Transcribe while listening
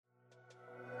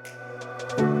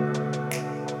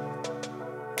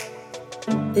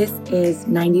This is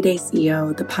 90 Day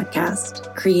CEO, the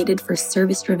podcast created for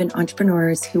service-driven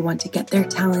entrepreneurs who want to get their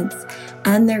talents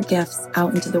and their gifts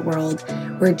out into the world,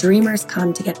 where dreamers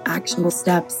come to get actionable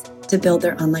steps to build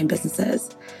their online businesses.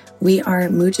 We are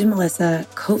Mooj and Melissa,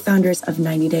 co-founders of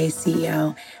 90 Day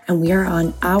CEO, and we are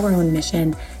on our own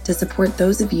mission to support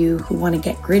those of you who want to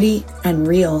get gritty and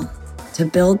real to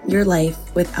build your life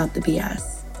without the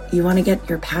BS. You want to get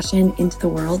your passion into the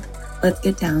world? Let's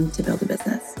get down to build a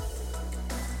business.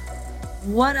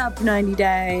 What up, 90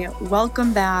 Day?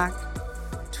 Welcome back.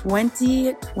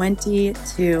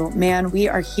 2022. Man, we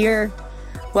are here.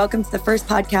 Welcome to the first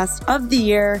podcast of the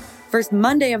year, first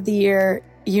Monday of the year.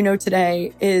 You know,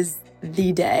 today is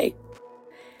the day.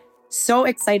 So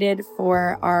excited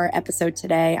for our episode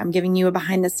today. I'm giving you a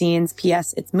behind the scenes.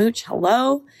 P.S. It's Mooch.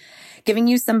 Hello. Giving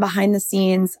you some behind the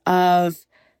scenes of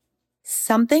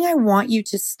something I want you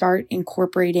to start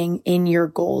incorporating in your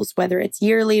goals, whether it's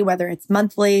yearly, whether it's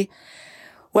monthly,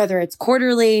 whether it's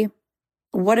quarterly.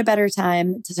 What a better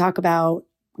time to talk about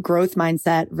growth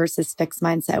mindset versus fixed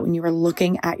mindset when you are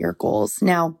looking at your goals.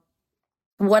 Now,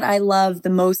 what I love the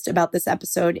most about this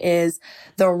episode is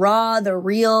the raw, the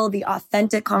real, the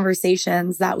authentic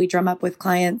conversations that we drum up with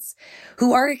clients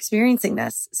who are experiencing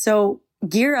this. So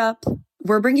gear up.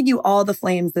 We're bringing you all the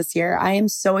flames this year. I am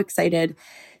so excited.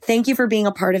 Thank you for being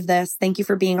a part of this. Thank you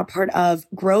for being a part of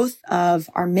growth of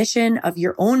our mission, of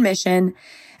your own mission.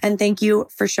 And thank you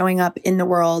for showing up in the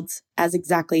world as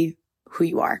exactly who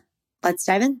you are. Let's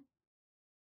dive in.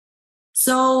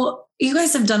 So you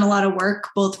guys have done a lot of work,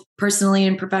 both personally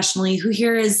and professionally. Who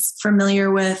here is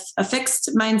familiar with a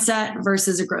fixed mindset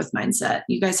versus a growth mindset?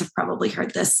 You guys have probably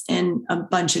heard this in a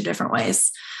bunch of different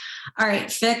ways. All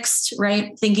right, fixed,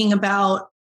 right? Thinking about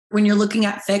when you're looking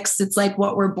at fixed, it's like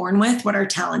what we're born with, what our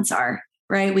talents are,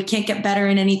 right? We can't get better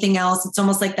in anything else. It's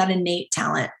almost like that innate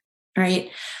talent, right?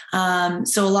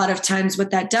 So a lot of times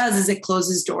what that does is it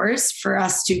closes doors for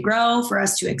us to grow, for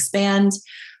us to expand.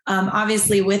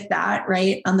 Obviously with that,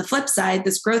 right? On the flip side,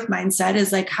 this growth mindset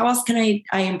is like, how else can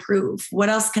I improve? What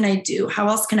else can I do? How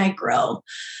else can I grow?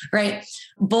 Right?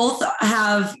 Both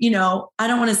have, I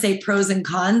don't want to say pros and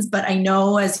cons, but I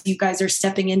know as you guys are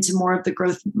stepping into more of the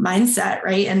growth mindset,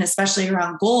 right? And especially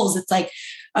around goals, it's like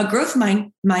a growth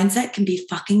mindset can be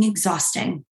fucking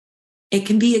exhausting. It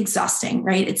can be exhausting,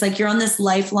 right? It's like you're on this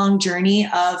lifelong journey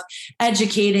of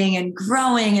educating and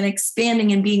growing and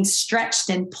expanding and being stretched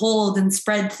and pulled and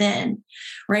spread thin,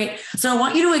 right? So I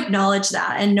want you to acknowledge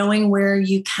that and knowing where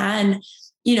you can,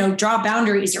 draw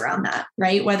boundaries around that,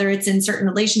 right? Whether it's in certain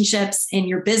relationships, in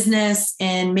your business,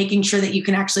 and making sure that you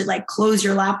can actually like close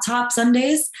your laptop some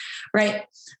days, right?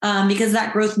 Because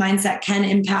that growth mindset can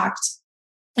impact,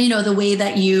 the way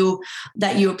that you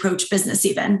approach business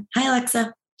even. Hi,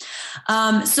 Alexa.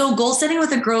 So goal setting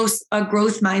with a growth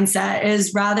mindset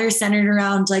is rather centered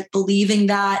around like believing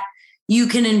that you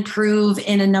can improve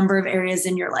in a number of areas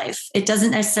in your life. It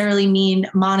doesn't necessarily mean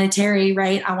monetary,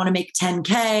 right? I want to make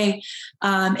 10K.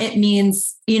 It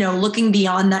means, looking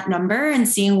beyond that number and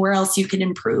seeing where else you can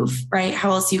improve, right?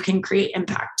 How else you can create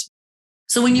impact.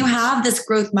 So when you have this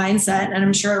growth mindset, and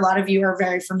I'm sure a lot of you are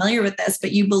very familiar with this,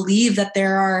 but you believe that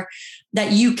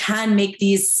that you can make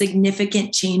these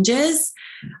significant changes,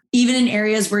 even in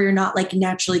areas where you're not like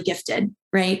naturally gifted,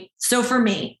 right? So for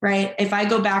me, right, if I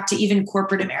go back to even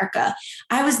corporate America,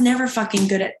 I was never fucking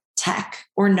good at tech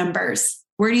or numbers.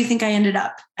 Where do you think I ended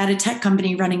up? At a tech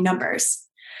company running numbers,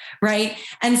 right?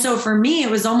 And so for me, it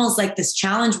was almost like this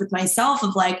challenge with myself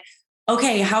of like,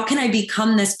 okay, how can I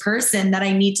become this person that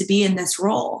I need to be in this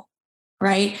role?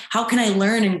 Right? How can I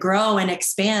learn and grow and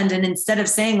expand? And instead of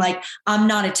saying like, I'm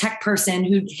not a tech person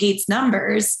who hates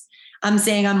numbers, I'm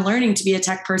saying I'm learning to be a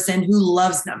tech person who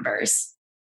loves numbers.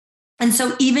 And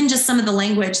so even just some of the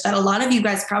language that a lot of you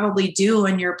guys probably do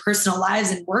in your personal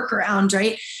lives and work around,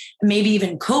 right? Maybe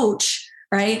even coach,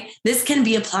 right? This can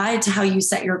be applied to how you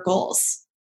set your goals,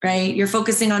 right? You're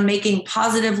focusing on making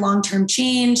positive long-term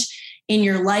change in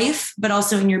your life, but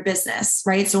also in your business,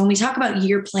 right? So when we talk about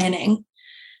year planning,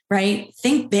 right?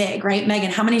 Think big, right?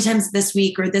 Megan, how many times this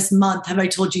week or this month have I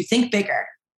told you, think bigger,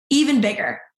 even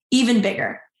bigger, even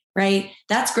bigger, right?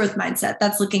 That's growth mindset.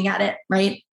 That's looking at it,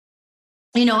 right?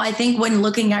 I think when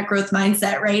looking at growth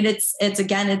mindset, right,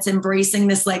 it's embracing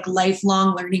this like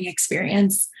lifelong learning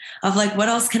experience of like, what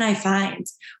else can I find?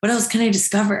 What else can I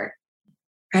discover?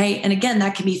 Right. And again,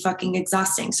 that can be fucking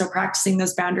exhausting. So practicing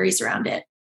those boundaries around it.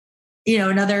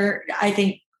 Another, I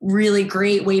think, really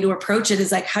great way to approach it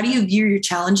is like, how do you view your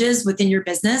challenges within your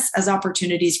business as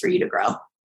opportunities for you to grow?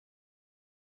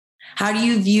 How do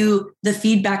you view the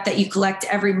feedback that you collect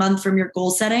every month from your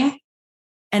goal setting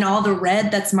and all the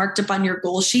red that's marked up on your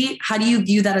goal sheet, how do you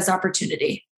view that as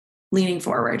opportunity leaning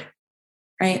forward,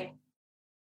 right?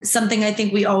 Something I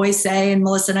think we always say, and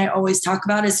Melissa and I always talk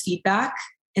about, is feedback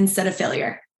instead of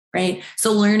failure, right?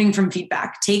 So learning from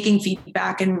feedback, taking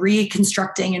feedback and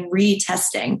reconstructing and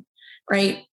retesting,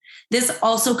 right? This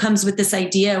also comes with this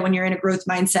idea when you're in a growth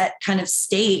mindset kind of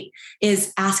state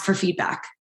is ask for feedback,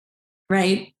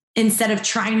 right? Instead of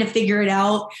trying to figure it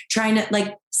out, trying to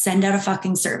like send out a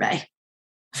fucking survey,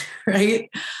 right?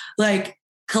 Like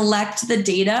collect the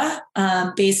data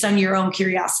based on your own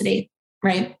curiosity,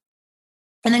 right?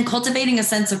 And then cultivating a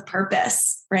sense of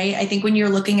purpose, right? I think when you're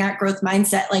looking at growth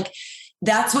mindset, like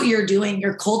that's what you're doing.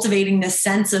 You're cultivating this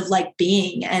sense of like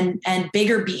being and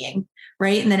bigger being,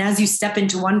 right? And then as you step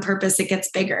into one purpose, it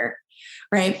gets bigger,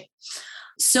 right?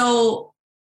 So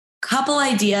couple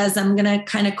ideas. I'm going to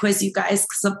kind of quiz you guys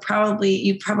because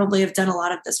you probably have done a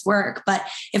lot of this work. But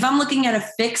if I'm looking at a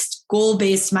fixed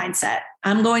goal-based mindset,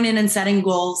 I'm going in and setting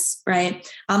goals, right?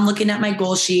 I'm looking at my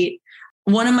goal sheet.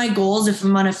 One of my goals, if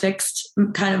I'm on a fixed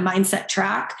kind of mindset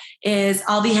track, is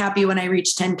I'll be happy when I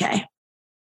reach 10K.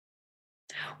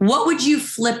 What would you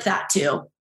flip that to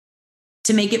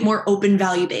make it more open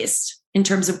value-based in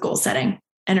terms of goal setting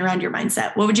and around your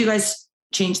mindset? What would you guys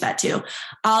change that to?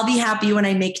 I'll be happy when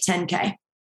I make 10K.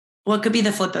 What could be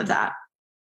the flip of that?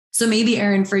 So maybe,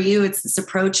 Erin, for you, it's this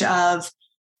approach of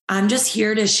I'm just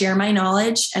here to share my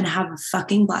knowledge and have a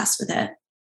fucking blast with it,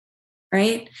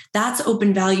 right? That's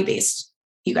open value based,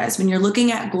 you guys, when you're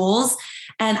looking at goals.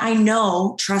 And I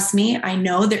know, trust me, I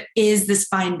know there is this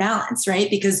fine balance, right?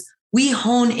 Because we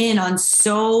hone in on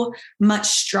so much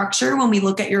structure when we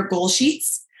look at your goal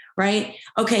sheets, right?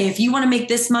 Okay, if you want to make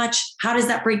this much, how does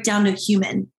that break down to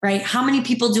human, right? How many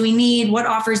people do we need? What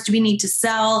offers do we need to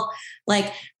sell?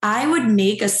 Like I would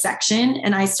make a section,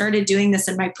 and I started doing this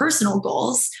in my personal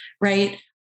goals, right?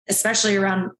 Especially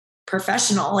around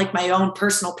professional, like my own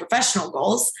personal professional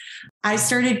goals. I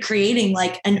started creating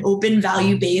like an open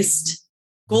value-based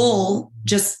goal,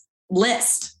 just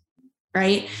list,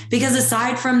 right? Because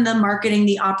aside from the marketing,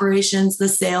 the operations, the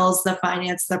sales, the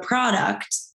finance, the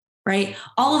product, right?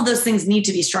 All of those things need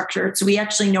to be structured. So we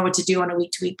actually know what to do on a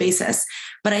week-to-week basis.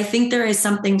 But I think there is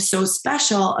something so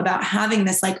special about having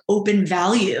this like open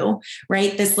value,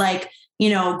 right? This like,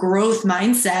 growth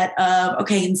mindset of,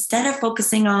 okay, instead of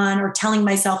focusing on or telling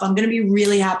myself, I'm going to be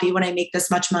really happy when I make this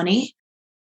much money.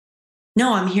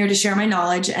 No, I'm here to share my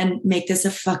knowledge and make this a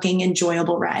fucking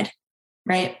enjoyable ride,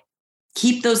 right?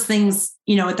 Keep those things,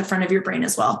 at the front of your brain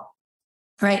as well.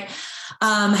 Right.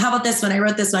 How about this one? I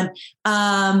wrote this one,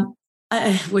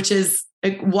 which is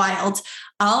wild.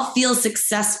 I'll feel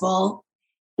successful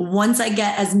once I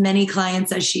get as many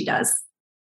clients as she does.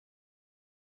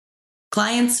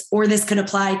 Clients, or this could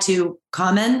apply to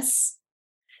comments.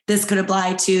 This could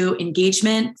apply to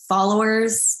engagement,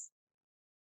 followers,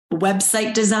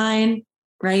 website design,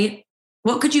 right?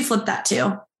 What could you flip that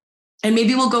to? And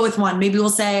maybe we'll go with one. Maybe we'll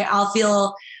say, I'll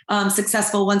feel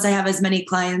successful once I have as many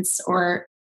clients, or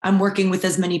I'm working with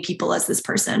as many people as this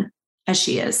person, as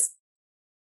she is.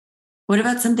 What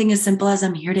about something as simple as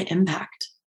I'm here to impact?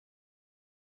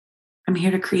 I'm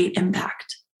here to create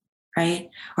impact, right?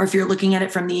 Or if you're looking at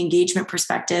it from the engagement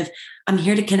perspective, I'm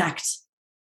here to connect.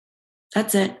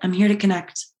 That's it. I'm here to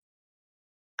connect.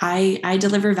 I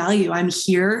deliver value. I'm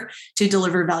here to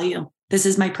deliver value. This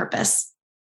is my purpose.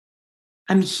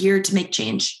 I'm here to make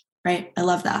change, right? I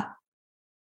love that.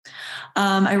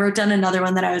 I wrote down another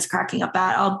one that I was cracking up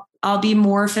at. I'll be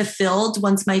more fulfilled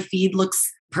once my feed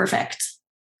looks perfect,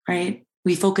 right?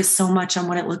 We focus so much on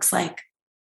what it looks like.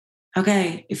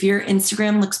 Okay, if your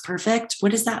Instagram looks perfect,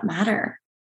 what does that matter,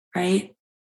 right?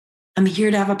 I'm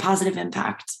here to have a positive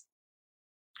impact.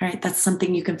 All right, that's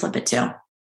something you can flip it to.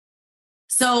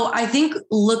 So I think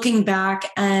looking back,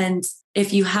 and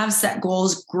if you have set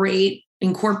goals, great.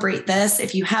 Incorporate this.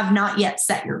 If you have not yet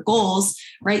set your goals,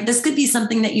 right? This could be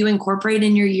something that you incorporate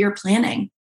in your year planning.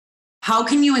 How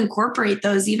can you incorporate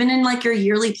those even in like your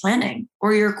yearly planning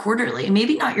or your quarterly?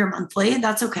 Maybe not your monthly.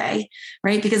 That's okay,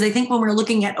 right? Because I think when we're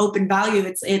looking at open value,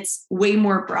 it's way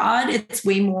more broad. It's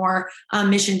way more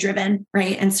mission driven,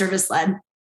 right? And service led.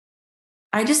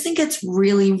 I just think it's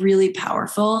really, really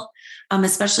powerful,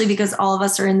 especially because all of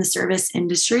us are in the service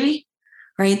industry,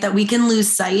 right? That we can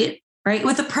lose sight. Right?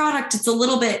 With a product,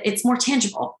 it's more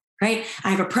tangible, right? I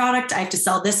have a product, I have to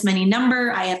sell this many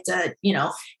number, I have to,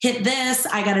 hit this,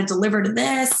 I got to deliver to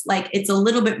this. Like it's a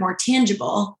little bit more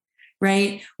tangible,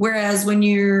 right? Whereas when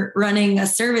you're running a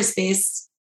service-based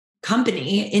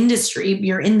company, industry,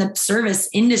 you're in the service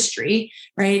industry,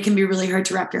 right? It can be really hard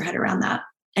to wrap your head around that.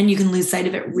 And you can lose sight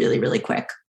of it really, really quick,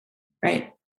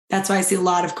 right? That's why I see a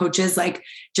lot of coaches like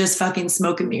just fucking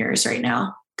smoke and mirrors right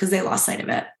now because they lost sight of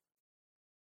it,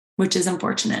 which is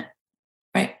unfortunate.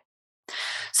 Right.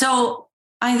 So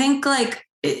I think like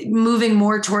moving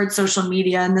more towards social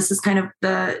media, and this is kind of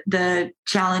the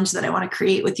challenge that I want to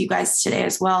create with you guys today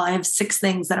as well. I have 6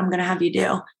 things that I'm going to have you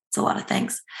do. It's a lot of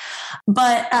things.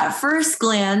 But at first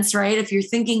glance, right, if you're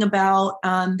thinking about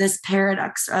this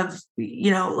paradox of,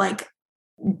 like,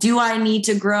 do I need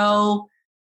to grow?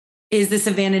 Is this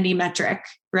a vanity metric,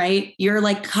 right? You're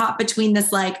like caught between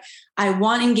this, like, I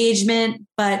want engagement,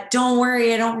 but don't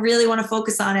worry, I don't really want to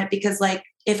focus on it because like,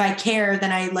 if I care,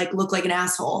 then I like look like an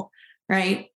asshole,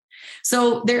 right?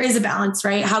 So there is a balance,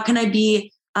 right? How can I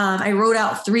be, I wrote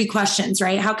out 3 questions,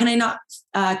 right? How can I not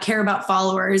care about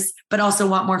followers, but also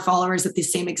want more followers at the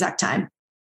same exact time,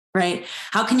 right?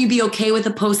 How can you be okay with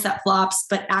a post that flops,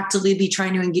 but actively be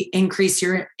trying to increase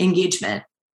your engagement,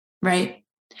 right?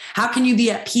 How can you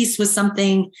be at peace with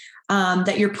something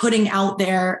that you're putting out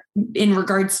there in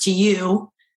regards to you,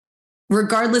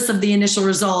 regardless of the initial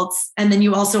results, and then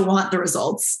you also want the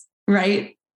results,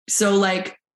 right? So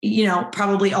like,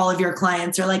 probably all of your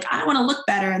clients are like, I want to look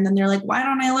better. And then they're like, why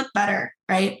don't I look better?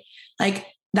 Right? Like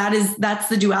that's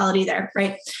the duality there.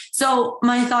 Right. So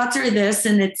my thoughts are this,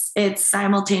 and it's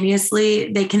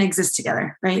simultaneously, they can exist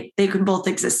together, right? They can both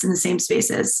exist in the same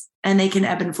spaces and they can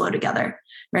ebb and flow together.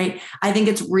 Right. I think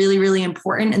it's really, really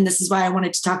important. And this is why I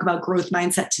wanted to talk about growth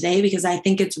mindset today, because I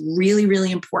think it's really, really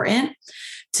important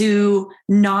to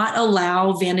not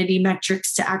allow vanity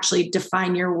metrics to actually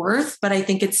define your worth. But I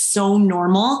think it's so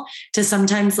normal to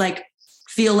sometimes like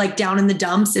feel like down in the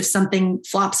dumps if something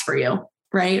flops for you,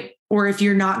 right? Or if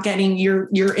you're not getting your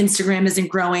Instagram isn't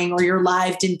growing, or your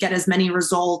live didn't get as many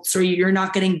results, or you're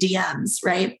not getting DMs,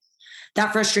 right?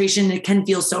 That frustration, it can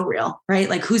feel so real, right?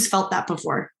 Like who's felt that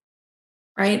before?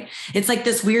 Right? It's like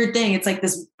this weird thing. It's like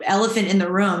this elephant in the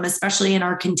room, especially in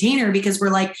our container, because we're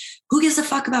like, who gives a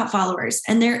fuck about followers?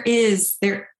 And there is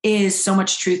so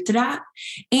much truth to that.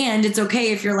 And it's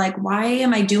okay if you're like, why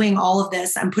am I doing all of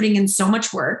this? I'm putting in so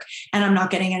much work and I'm not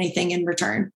getting anything in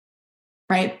return.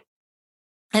 Right?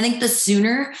 I think the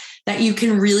sooner that you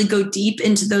can really go deep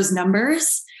into those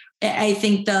numbers, I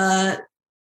think the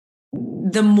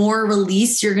more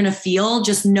release you're going to feel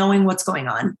just knowing what's going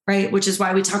on, right? Which is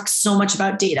why we talk so much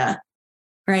about data,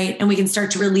 right? And we can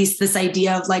start to release this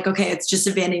idea of like, okay, it's just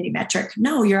a vanity metric.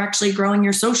 No, you're actually growing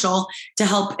your social to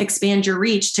help expand your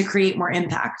reach to create more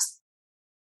impact,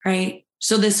 right?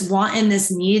 So this want and this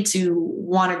need to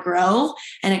want to grow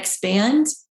and expand,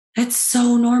 that's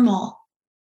so normal,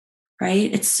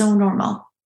 right? It's so normal,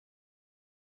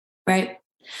 right?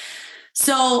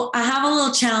 So I have a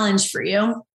little challenge for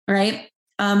you. Right.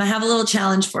 I have a little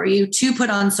challenge for you to put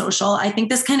on social. I think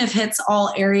this kind of hits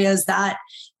all areas that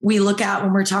we look at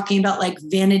when we're talking about like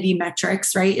vanity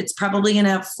metrics, right? It's probably going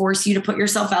to force you to put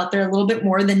yourself out there a little bit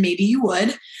more than maybe you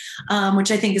would,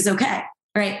 which I think is okay.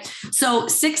 Right. So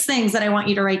 6 things that I want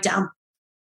you to write down.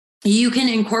 You can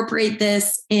incorporate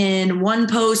this in 1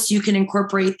 post. You can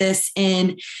incorporate this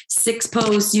in 6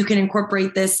 posts. You can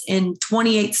incorporate this in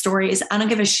 28 stories. I don't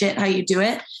give a shit how you do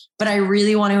it, but I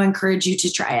really want to encourage you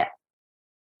to try it.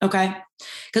 Okay.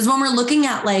 Because when we're looking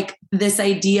at like this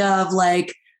idea of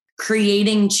like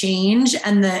creating change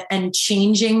and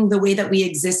changing the way that we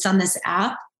exist on this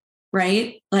app,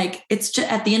 right? Like it's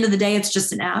just, at the end of the day, it's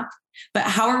just an app, but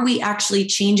how are we actually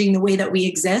changing the way that we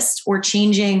exist, or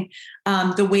changing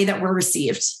the way that we're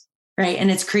received, right?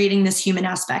 And it's creating this human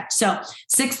aspect. So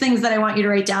 6 things that I want you to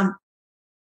write down.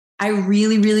 I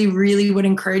really, really, really would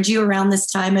encourage you around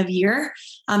this time of year,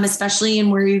 especially in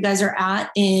where you guys are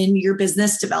at in your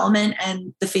business development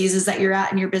and the phases that you're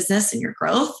at in your business and your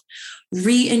growth,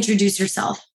 reintroduce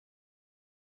yourself.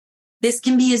 This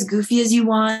can be as goofy as you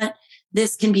want.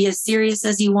 This can be as serious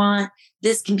as you want.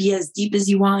 This can be as deep as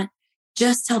you want.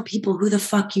 Just tell people who the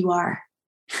fuck you are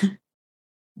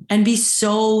and be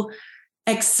so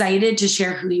excited to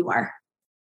share who you are,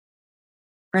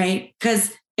 right?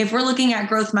 Because if we're looking at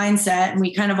growth mindset and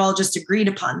we kind of all just agreed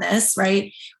upon this,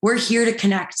 right? We're here to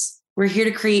connect. We're here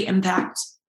to create impact.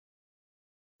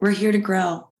 We're here to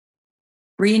grow.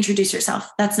 Reintroduce yourself.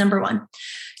 That's number 1.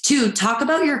 2, talk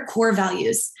about your core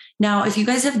values. Now, if you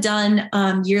guys have done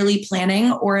yearly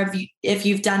planning, or if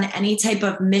you've done any type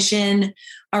of mission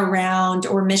around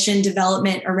or mission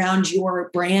development around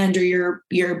your brand or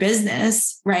your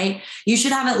business, right? You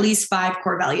should have at least 5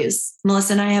 core values.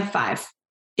 Melissa and I have 5.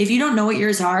 If you don't know what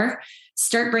yours are,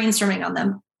 start brainstorming on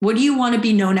them. What do you want to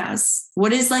be known as?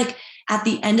 What is, like, at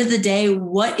the end of the day,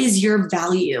 what is your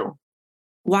value?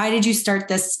 Why did you start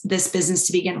this business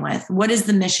to begin with? What is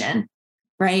the mission,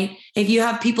 right? If you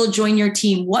have people join your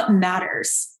team, what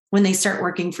matters? when they start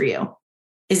working for you?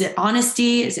 Is it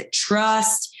honesty? Is it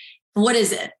trust? What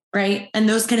is it? Right? And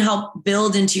those can help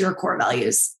build into your core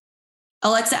values.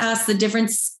 Alexa asked the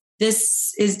difference.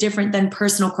 This is different than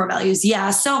personal core values. Yeah.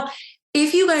 So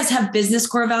if you guys have business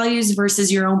core values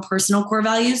versus your own personal core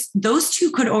values, those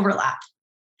two could overlap.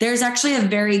 There's actually a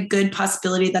very good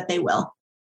possibility that they will.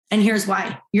 And here's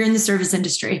why. You're in the service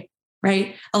industry,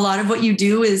 right? A lot of what you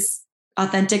do is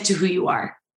authentic to who you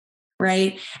are,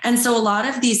 right? And so a lot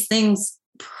of these things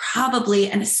probably,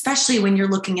 and especially when you're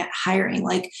looking at hiring,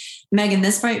 like Megan,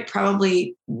 this might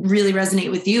probably really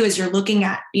resonate with you as you're looking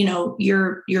at,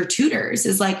 your tutors,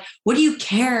 is like, what do you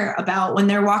care about when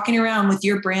they're walking around with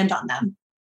your brand on them?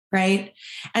 Right.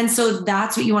 And so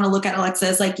that's what you want to look at, Alexa,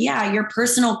 is like, yeah, your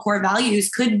personal core values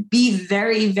could be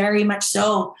very, very much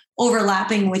so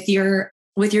overlapping with your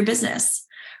business.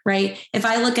 Right. If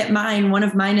I look at mine, one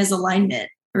of mine is alignment.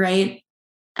 Right.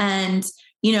 And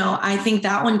I think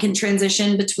that one can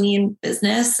transition between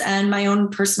business and my own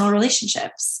personal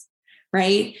relationships,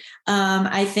 right?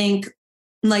 I think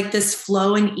like this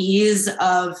flow and ease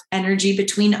of energy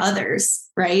between others,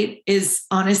 right, is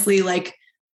honestly like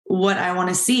what I want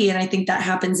to see. And I think that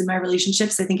happens in my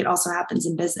relationships. I think it also happens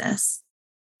in business.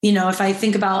 If I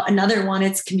think about another one,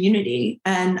 it's community.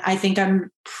 And I think I'm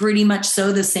pretty much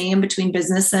so the same between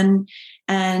business and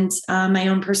my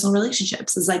own personal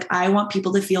relationships. Is like, I want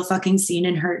people to feel fucking seen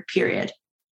and heard, period.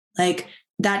 Like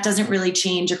that doesn't really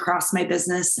change across my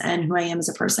business and who I am as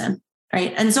a person.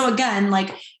 Right. And so again,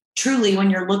 like truly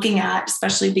when you're looking at,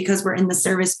 especially because we're in the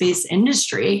service-based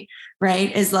industry,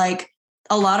 right, is like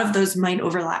a lot of those might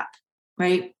overlap.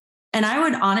 Right. And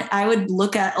I would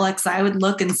look at Alexa, I would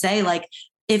look and say like,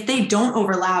 if they don't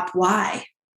overlap, why?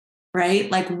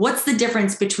 Right? Like, what's the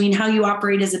difference between how you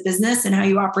operate as a business and how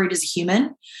you operate as a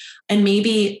human? And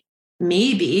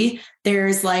maybe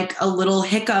there's like a little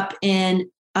hiccup in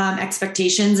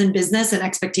expectations in business and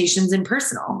expectations in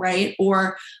personal, right?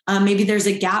 Or maybe there's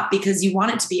a gap because you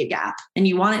want it to be a gap and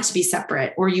you want it to be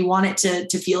separate, or you want it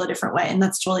to feel a different way. And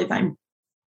that's totally fine.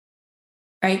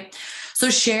 Right? So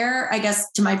share, I guess,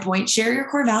 to my point, share your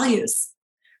core values.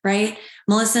 Right?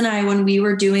 Melissa and I, when we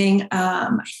were doing,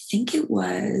 I think it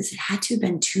had to have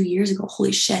been 2 years ago.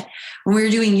 Holy shit. When we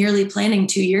were doing yearly planning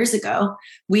 2 years ago,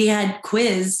 we had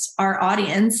quizzed our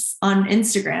audience on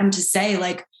Instagram to say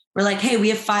like, we're like, hey, we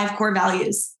have 5 core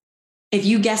values. If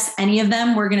you guess any of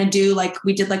them, we're going to do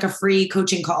we did like a free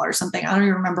coaching call or something. I don't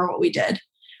even remember what we did.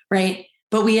 Right.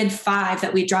 But we had 5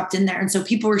 that we dropped in there. And so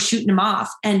people were shooting them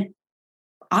off. And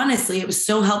honestly, it was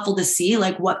so helpful to see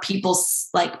like what people's,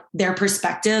 like their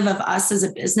perspective of us as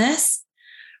a business,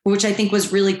 which I think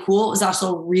was really cool. It was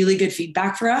also really good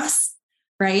feedback for us.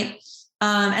 Right.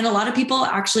 And a lot of people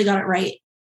actually got it right.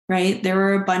 Right. There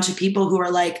were a bunch of people who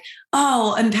were like,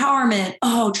 oh, empowerment,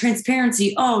 oh,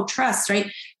 transparency, oh, trust,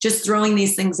 right. Just throwing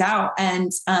these things out.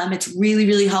 And it's really,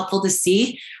 really helpful to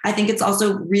see. I think it's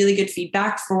also really good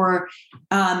feedback for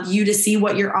you to see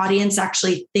what your audience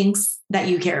actually thinks that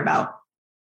you care about.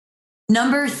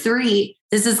 Number 3,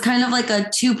 this is kind of like a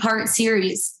 2-part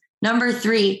series. Number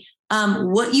 3,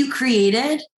 what you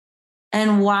created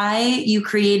and why you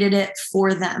created it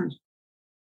for them.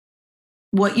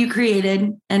 What you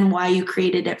created and why you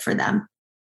created it for them.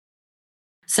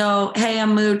 So, hey,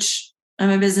 I'm Mooch. I'm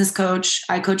a business coach.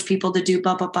 I coach people to do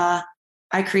blah, blah, blah.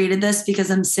 I created this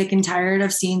because I'm sick and tired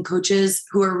of seeing coaches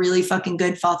who are really fucking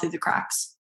good fall through the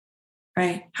cracks.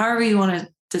 Right? However you want to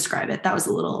describe it. That was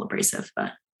a little abrasive,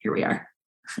 but here we are.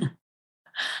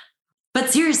 But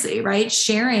seriously, right?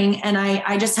 Sharing. And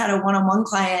I just had a one-on-one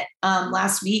client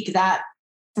last week that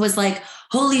was like,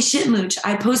 holy shit, Mooch,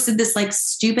 I posted this like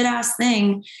stupid ass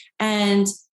thing. And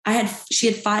she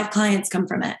had 5 clients come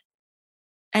from it.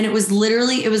 And it was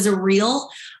a reel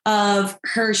of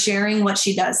her sharing what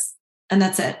she does. And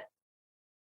that's it.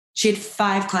 She had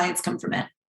 5 clients come from it.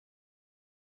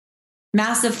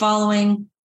 Massive following,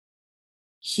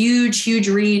 huge, huge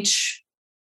reach.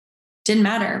 Didn't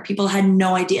matter. People had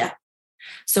no idea.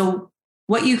 So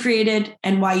what you created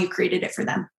and why you created it for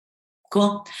them.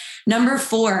 Cool. Number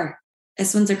 4,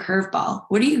 this one's a curveball.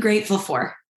 What are you grateful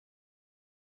for?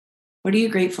 What are you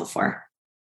grateful for?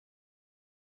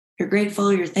 You're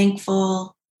grateful, you're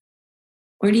thankful.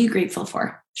 What are you grateful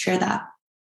for? Share that.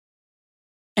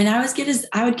 And I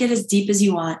would get as deep as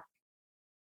you want.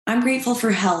 I'm grateful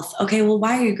for health. Okay, well,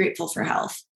 why are you grateful for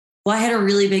health? Well, I had a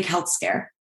really big health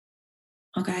scare.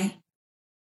 Okay.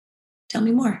 Tell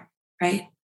me more, right?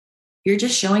 You're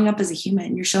just showing up as a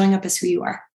human. You're showing up as who you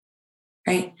are,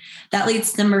 right? That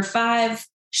leads to number 5,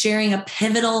 sharing a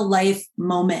pivotal life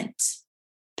moment.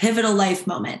 Pivotal life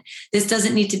moment. This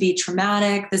doesn't need to be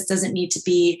traumatic. This doesn't need to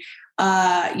be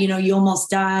You almost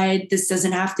died. This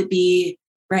doesn't have to be,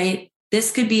 right?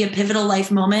 This could be a pivotal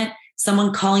life moment,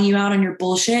 someone calling you out on your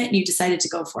bullshit and you decided to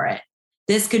go for it.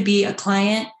 This could be a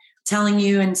client telling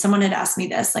you, and someone had asked me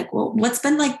this, like, well, what's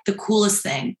been like the coolest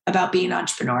thing about being an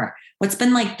entrepreneur? What's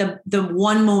been like the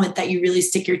one moment that you really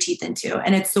stick your teeth into?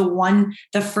 And it's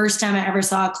the first time I ever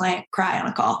saw a client cry on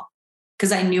a call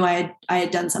because I knew I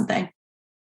had done something.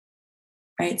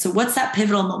 Right. So what's that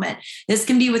pivotal moment? This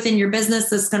can be within your business.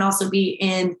 This can also be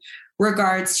in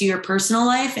regards to your personal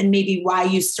life and maybe why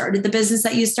you started the business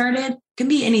that you started. It can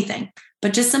be anything,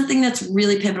 but just something that's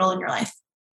really pivotal in your life.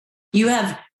 You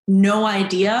have no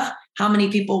idea how many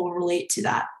people will relate to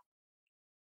that.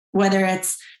 Whether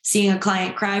it's seeing a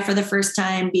client cry for the first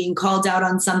time, being called out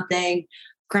on something,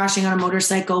 crashing on a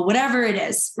motorcycle, whatever it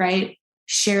is, right?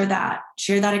 Share that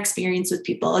experience with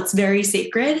people. It's very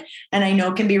sacred. And I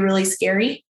know it can be really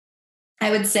scary.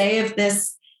 I would say if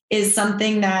this is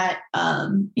something that,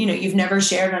 you've never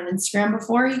shared on Instagram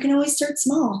before, you can always start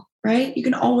small, right? You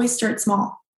can always start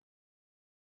small.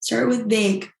 Start with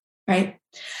big, right?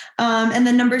 And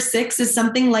then number 6 is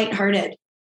something lighthearted.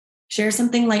 Share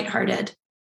something lighthearted.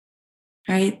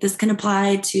 Right? This can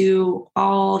apply to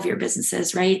all of your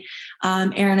businesses, right?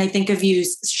 Erin, I think of you,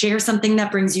 share something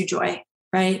that brings you joy,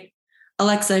 right?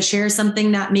 Alexa, share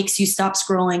something that makes you stop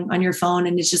scrolling on your phone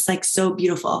and it's just like so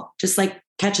beautiful, just like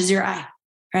catches your eye,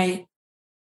 right?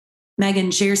 Megan,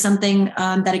 share something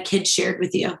that a kid shared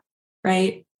with you,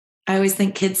 right? I always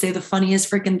think kids say the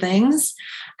funniest freaking things,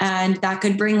 and that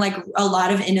could bring like a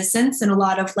lot of innocence and a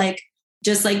lot of like,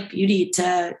 just like beauty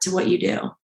to what you do,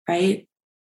 right?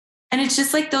 And it's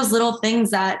just like those little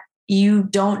things that you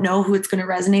don't know who it's going to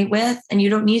resonate with, and you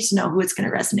don't need to know who it's going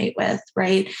to resonate with,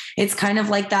 right? It's kind of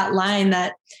like that line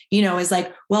that, is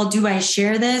like, well, do I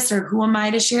share this or who am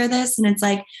I to share this? And it's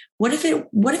like, what if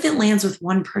it lands with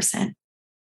one person?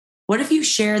 What if you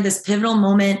share this pivotal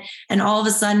moment and all of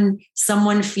a sudden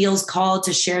someone feels called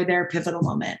to share their pivotal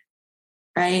moment,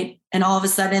 right? And all of a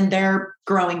sudden they're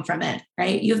growing from it,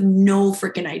 right? You have no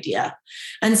freaking idea.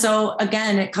 And so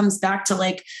again, it comes back to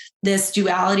like this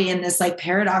duality and this like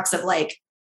paradox of like,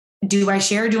 do I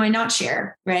share? Do I not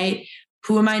share? Right?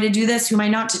 Who am I to do this? Who am I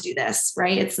not to do this?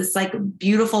 Right? It's this like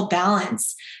beautiful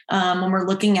balance when we're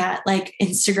looking at like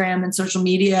Instagram and social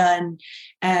media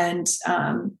and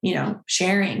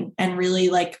sharing and really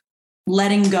like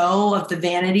letting go of the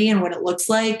vanity and what it looks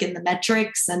like and the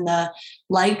metrics and the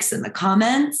likes and the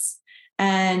comments,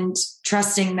 and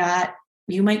trusting that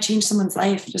you might change someone's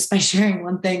life just by sharing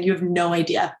one thing. You have no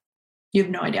idea. You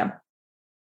have no idea.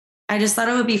 I just thought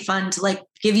it would be fun to like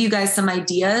give you guys some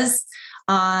ideas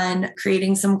on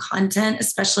creating some content,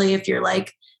 especially if you're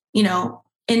like,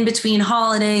 in between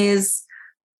holidays,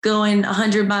 going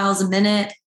 100 miles a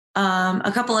minute.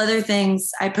 A couple other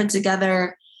things I put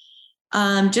together,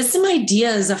 just some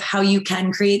ideas of how you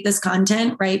can create this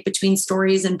content, right? Between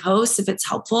stories and posts, if it's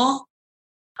helpful.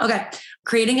 Okay.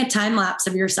 Creating a time lapse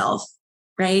of yourself,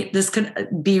 right? This could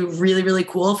be really, really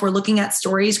cool. If we're looking at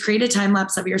stories, create a time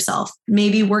lapse of yourself,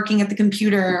 maybe working at the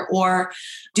computer or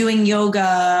doing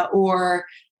yoga or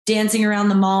dancing around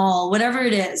the mall, whatever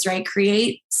it is, right?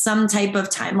 Create some type of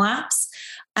time lapse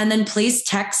and then place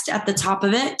text at the top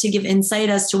of it to give insight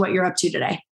as to what you're up to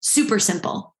today. Super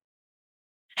simple.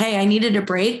 Hey, I needed a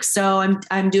break. So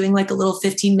I'm doing like a little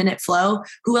 15-minute flow.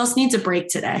 Who else needs a break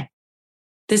today?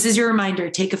 This is your reminder.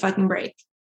 Take a fucking break.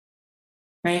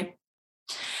 Right?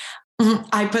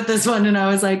 I put this one and I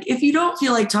was like, if you don't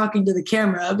feel like talking to the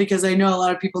camera, because I know a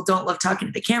lot of people don't love talking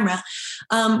to the camera,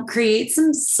 create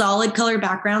some solid color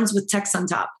backgrounds with text on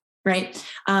top, right?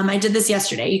 I did this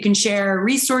yesterday. You can share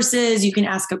resources. You can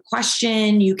ask a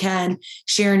question. You can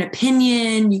share an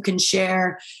opinion. You can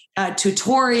share a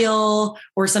tutorial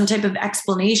or some type of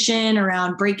explanation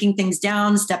around breaking things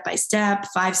down step by step,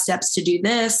 5 steps to do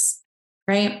this,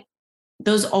 right?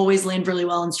 Those always land really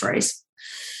well in stories.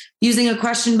 Using a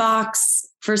question box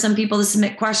for some people to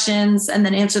submit questions and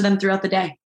then answer them throughout the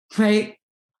day, right?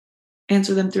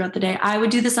 Answer them throughout the day. I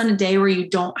would do this on a day where you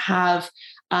don't have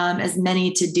as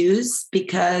many to-dos,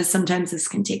 because sometimes this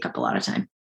can take up a lot of time.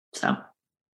 So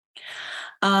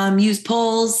use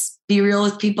polls, be real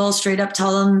with people, straight up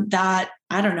tell them that,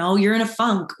 I don't know, you're in a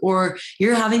funk or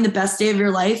you're having the best day of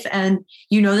your life and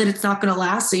you know that it's not going to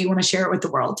last. So you want to share it with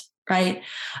the world. Right?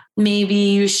 Maybe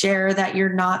you share that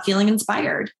you're not feeling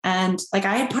inspired. And like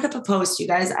I had put up a post, you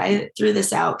guys, I threw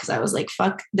this out because I was like,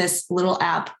 fuck this little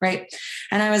app. Right.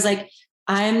 And I was like,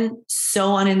 I'm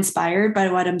so uninspired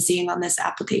by what I'm seeing on this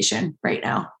application right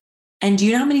now. And do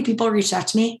you know how many people reached out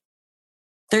to me?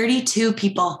 32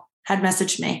 people had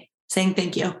messaged me saying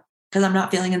thank you because I'm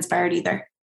not feeling inspired either.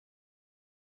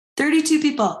 32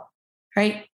 people.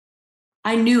 right?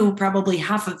 I knew probably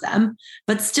half of them,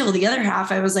 but still the other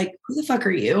half, I was like, who the fuck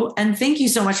are you? And thank you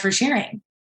so much for sharing,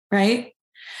 right?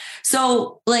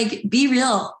 So like, be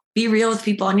real with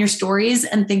people on your stories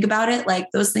and think about it. Like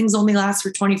those things only last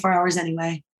for 24 hours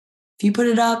anyway. If you put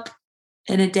it up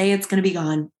in a day, it's going to be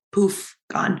gone. Poof,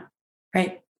 gone,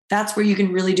 right? That's where you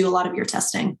can really do a lot of your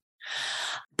testing.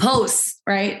 Posts,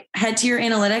 right? Head to your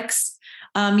analytics.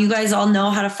 You guys all know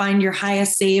how to find your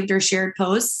highest saved or shared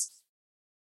posts.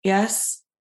 Yes.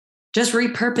 Just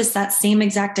repurpose that same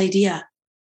exact idea.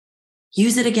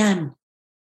 Use it again.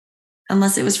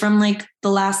 Unless it was from like the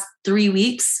last 3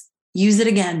 weeks, use it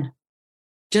again.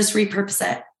 Just repurpose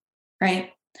it,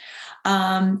 right?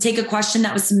 Take a question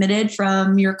that was submitted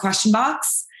from your question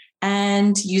box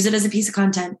and use it as a piece of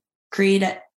content. Create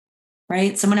it,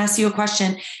 right? Someone asks you a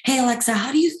question. Hey, Alexa,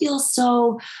 how do you feel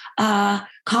so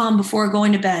calm before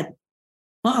going to bed?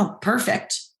 Wow,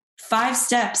 perfect. 5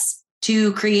 steps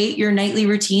to create your nightly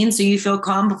routine so you feel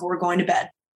calm before going to bed,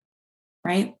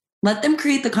 right? Let them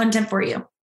create the content for you.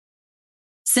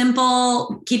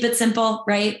 Simple, keep it simple,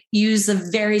 right? Use a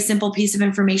very simple piece of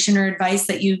information or advice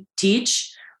that you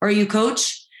teach or you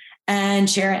coach and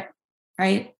share it,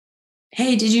 right?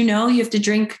 Hey, did you know you have to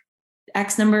drink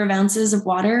X number of ounces of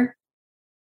water?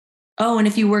 Oh, and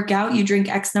if you work out, you drink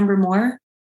X number more,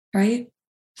 right?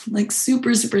 Like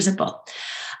super, super simple.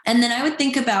 And then I would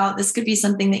think about, this could be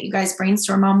something that you guys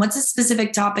brainstorm on. What's a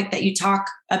specific topic that you talk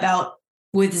about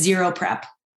with zero prep?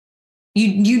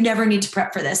 You never need to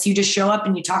prep for this. You just show up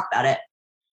and you talk about it,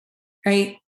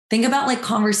 right? Think about like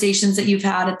conversations that you've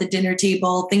had at the dinner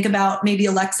table. Think about maybe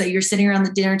Alexa, you're sitting around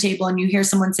the dinner table and you hear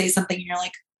someone say something and you're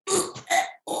like,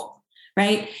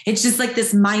 right? It's just like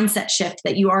this mindset shift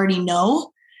that you already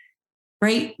know,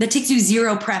 right? That takes you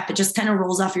zero prep. It just kind of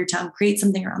rolls off your tongue. Create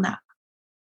something around that.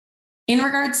 In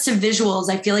regards to visuals,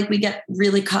 I feel like we get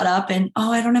really caught up in,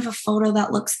 oh, I don't have a photo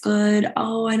that looks good.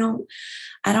 Oh, I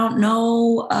don't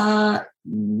know.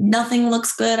 Nothing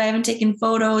looks good. I haven't taken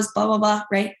photos, blah, blah, blah,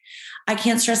 right? I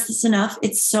can't stress this enough.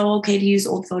 It's so okay to use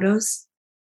old photos.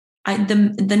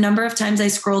 The number of times I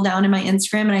scroll down in my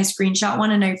Instagram and I screenshot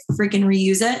one and I freaking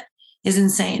reuse it is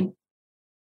insane,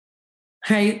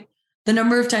 right? The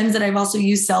number of times that I've also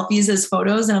used selfies as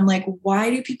photos and I'm like, why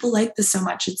do people like this so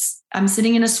much? I'm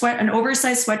sitting in an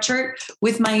oversized sweatshirt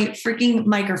with my freaking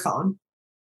microphone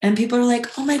and people are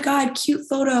like, oh my God, cute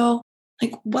photo.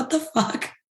 Like, what the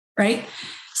fuck, right?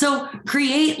 So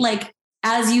create like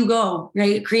as you go,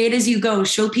 right? Create as you go.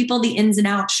 Show people the ins and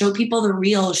outs. Show people the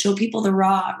real. Show people the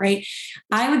raw, right?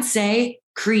 I would say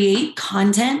create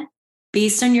content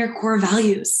based on your core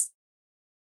values.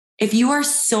 If you are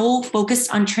so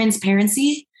focused on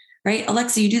transparency, right?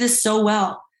 Alexa, you do this so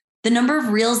well. The number of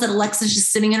reels that Alexa's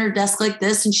just sitting at her desk like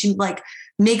this and she like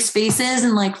makes faces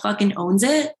and like fucking owns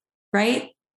it,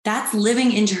 right? That's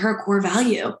living into her core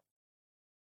value.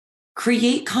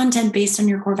 Create content based on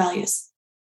your core values.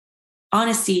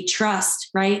 Honesty,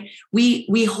 trust, right?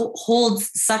 We hold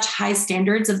such high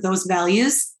standards of those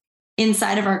values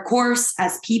inside of our course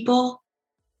as people.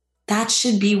 That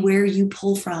should be where you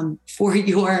pull from for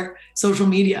your social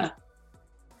media,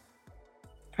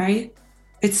 right?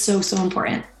 It's so, so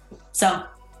important. So,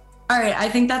 all right, I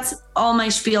think that's all my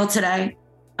spiel today.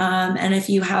 And if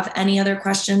you have any other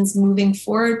questions moving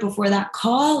forward before that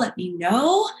call, let me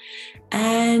know.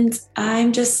 And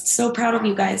I'm just so proud of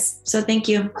you guys. So thank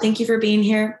you. Thank you for being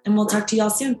here. And we'll talk to y'all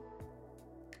soon.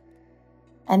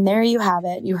 And there you have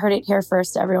it. You heard it here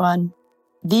first, everyone.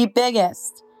 The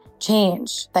biggest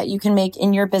change that you can make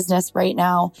in your business right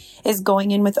now is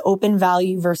going in with open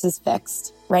value versus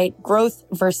fixed, right? Growth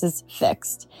versus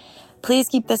fixed. Please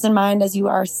keep this in mind as you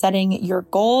are setting your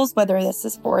goals, whether this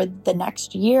is for the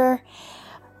next year,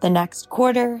 the next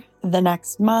quarter, the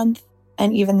next month,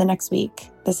 and even the next week.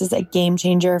 This is a game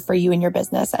changer for you and your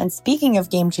business. And speaking of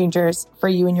game changers for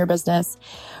you and your business,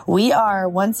 we are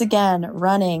once again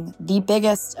running the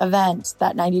biggest event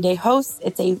that 90 Day hosts.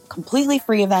 It's a completely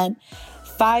free event,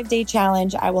 5-day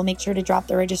challenge. I will make sure to drop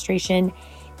the registration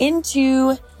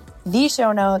into the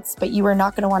show notes, but you are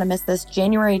not going to want to miss this.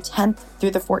 January 10th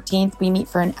through the 14th, we meet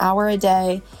for an hour a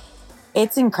day.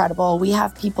 It's incredible. We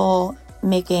have people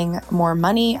making more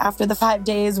money after the 5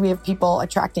 days. We have people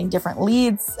attracting different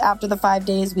leads after the 5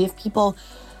 days. We have people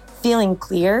feeling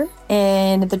clear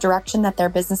in the direction that their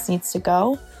business needs to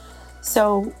go.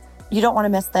 So you don't want to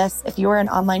miss this. If you are an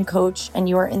online coach and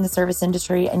you are in the service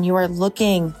industry and you are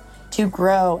looking to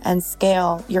grow and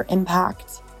scale your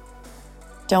impact,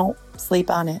 don't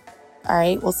sleep on it. All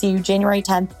right. We'll see you January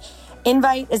 10th.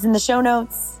 Invite is in the show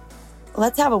notes.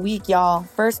 Let's have a week, y'all.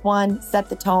 First one, set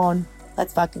the tone.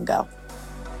 Let's fucking go.